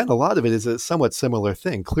 Again, a lot of it is a somewhat similar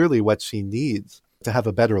thing. Clearly, what she needs to have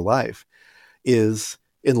a better life is,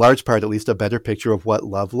 in large part at least, a better picture of what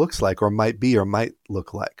love looks like, or might be, or might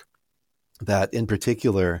look like. That, in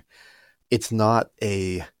particular, it's not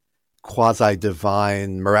a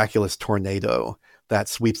quasi-divine, miraculous tornado that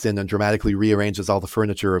sweeps in and dramatically rearranges all the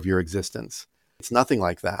furniture of your existence. It's nothing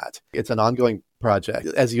like that. It's an ongoing project.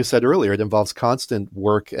 As you said earlier, it involves constant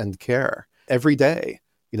work and care every day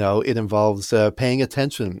It involves paying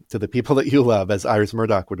attention to the people that you love, as Iris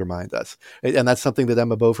Murdoch would remind us. And that's something that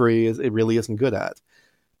Emma Bovary it really isn't good at.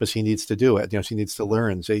 But she needs to do it. She needs to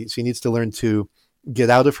learn. She needs to learn to get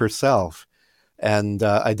out of herself and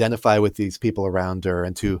identify with these people around her,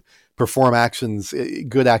 and to perform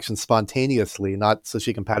good actions spontaneously, not so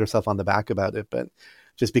she can pat herself on the back about it, but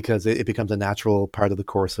just because it becomes a natural part of the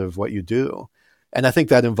course of what you do. And I think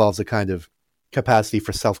that involves a kind of capacity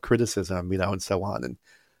for self-criticism, and so on, and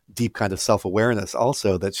deep kind of self-awareness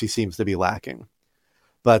also that she seems to be lacking.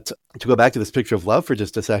 But to go back to this picture of love for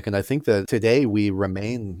just a second, I think that today we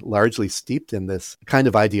remain largely steeped in this kind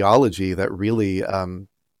of ideology that really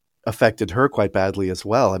affected her quite badly as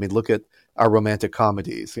well. I mean, look at our romantic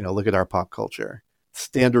comedies, look at our pop culture.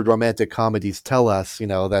 Standard romantic comedies tell us,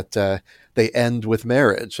 that they end with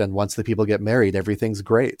marriage. And once the people get married, everything's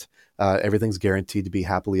great. Everything's guaranteed to be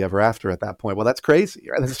happily ever after at that point. Well, that's crazy.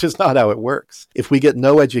 Right? That's just not how it works. If we get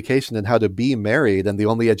no education in how to be married, and the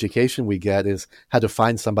only education we get is how to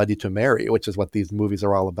find somebody to marry, which is what these movies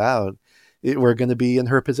are all about, we're going to be in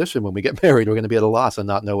her position when we get married. We're going to be at a loss and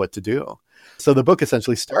not know what to do. So the book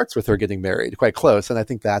essentially starts with her getting married, quite close. And I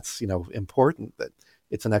think that's, important, that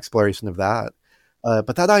it's an exploration of that.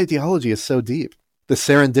 But that ideology is so deep. The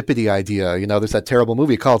serendipity idea, there's that terrible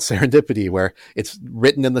movie called Serendipity where it's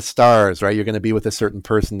written in the stars, right? You're going to be with a certain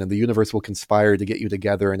person and the universe will conspire to get you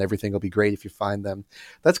together and everything will be great if you find them.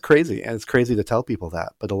 That's crazy. And it's crazy to tell people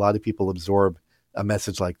that. But a lot of people absorb a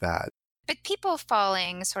message like that. But people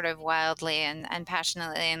falling sort of wildly and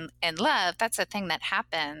passionately in love, that's a thing that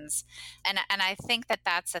happens. And I think that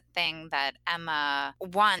that's a thing that Emma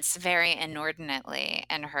wants very inordinately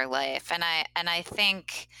in her life. And I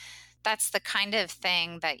think that's the kind of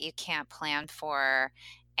thing that you can't plan for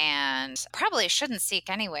and probably shouldn't seek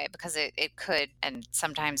anyway, because it could, and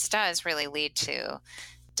sometimes does, really lead to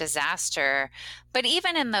disaster. But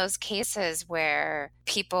even in those cases where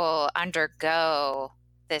people undergo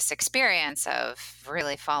this experience of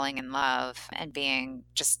really falling in love and being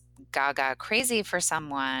just gaga crazy for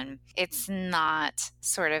someone, it's not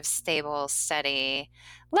sort of stable, steady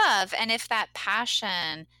love. And if that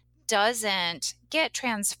passion doesn't get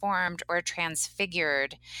transformed or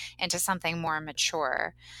transfigured into something more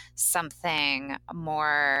mature, something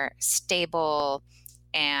more stable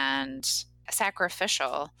and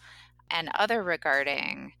sacrificial and other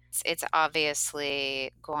regarding, it's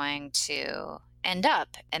obviously going to end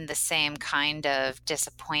up in the same kind of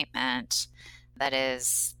disappointment that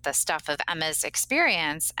is the stuff of Emma's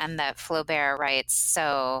experience and that Flaubert writes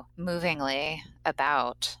so movingly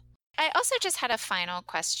about. I also just had a final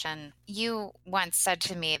question. You once said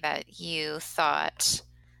to me that you thought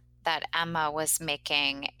that Emma was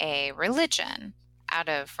making a religion out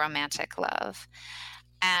of romantic love.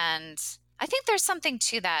 And I think there's something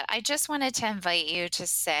to that. I just wanted to invite you to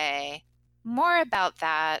say more about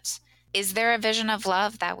that. Is there a vision of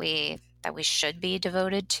love that we should be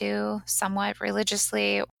devoted to somewhat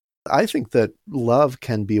religiously? I think that love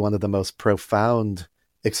can be one of the most profound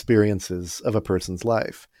experiences of a person's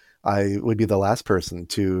life. I would be the last person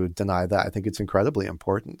to deny that. I think it's incredibly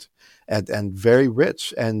important and very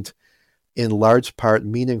rich and in large part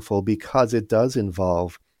meaningful because it does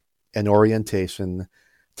involve an orientation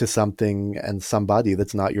to something and somebody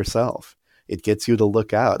that's not yourself. It gets you to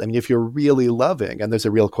look out. I mean, if you're really loving, and there's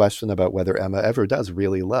a real question about whether Emma ever does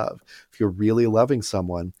really love. If you're really loving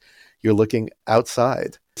someone, you're looking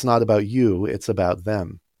outside. It's not about you, it's about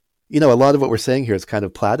them. A lot of what we're saying here is kind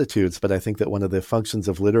of platitudes, but I think that one of the functions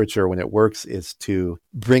of literature when it works is to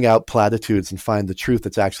bring out platitudes and find the truth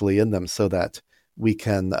that's actually in them so that we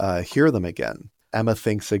can hear them again. Emma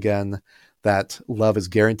thinks again that love is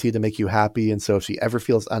guaranteed to make you happy. And so if she ever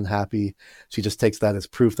feels unhappy, she just takes that as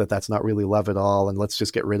proof that that's not really love at all. And let's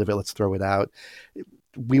just get rid of it. Let's throw it out.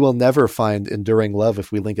 We will never find enduring love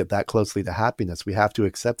if we link it that closely to happiness. We have to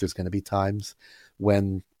accept there's going to be times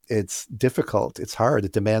when it's difficult. It's hard.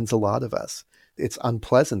 It demands a lot of us. It's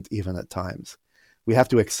unpleasant even at times. We have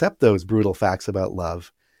to accept those brutal facts about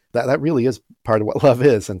love. That really is part of what love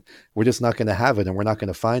is. And we're just not going to have it. And we're not going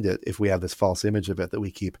to find it if we have this false image of it that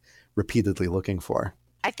we keep repeatedly looking for.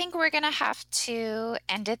 I think we're going to have to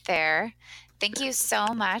end it there. Thank you so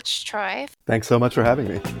much, Troy. Thanks so much for having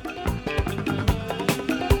me.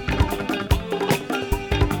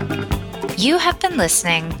 You have been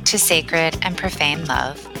listening to Sacred and Profane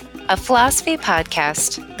Love, a philosophy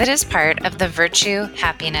podcast that is part of the Virtue,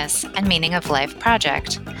 Happiness, and Meaning of Life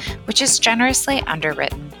project, which is generously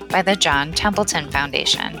underwritten by the John Templeton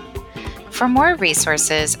Foundation. For more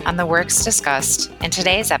resources on the works discussed in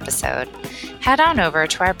today's episode, head on over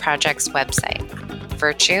to our project's website,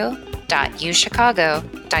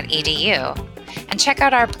 virtue.uchicago.edu, and check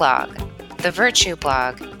out our blog,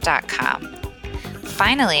 thevirtueblog.com.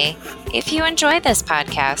 Finally, if you enjoy this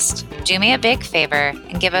podcast, do me a big favor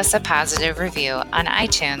and give us a positive review on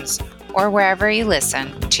iTunes or wherever you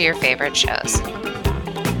listen to your favorite shows.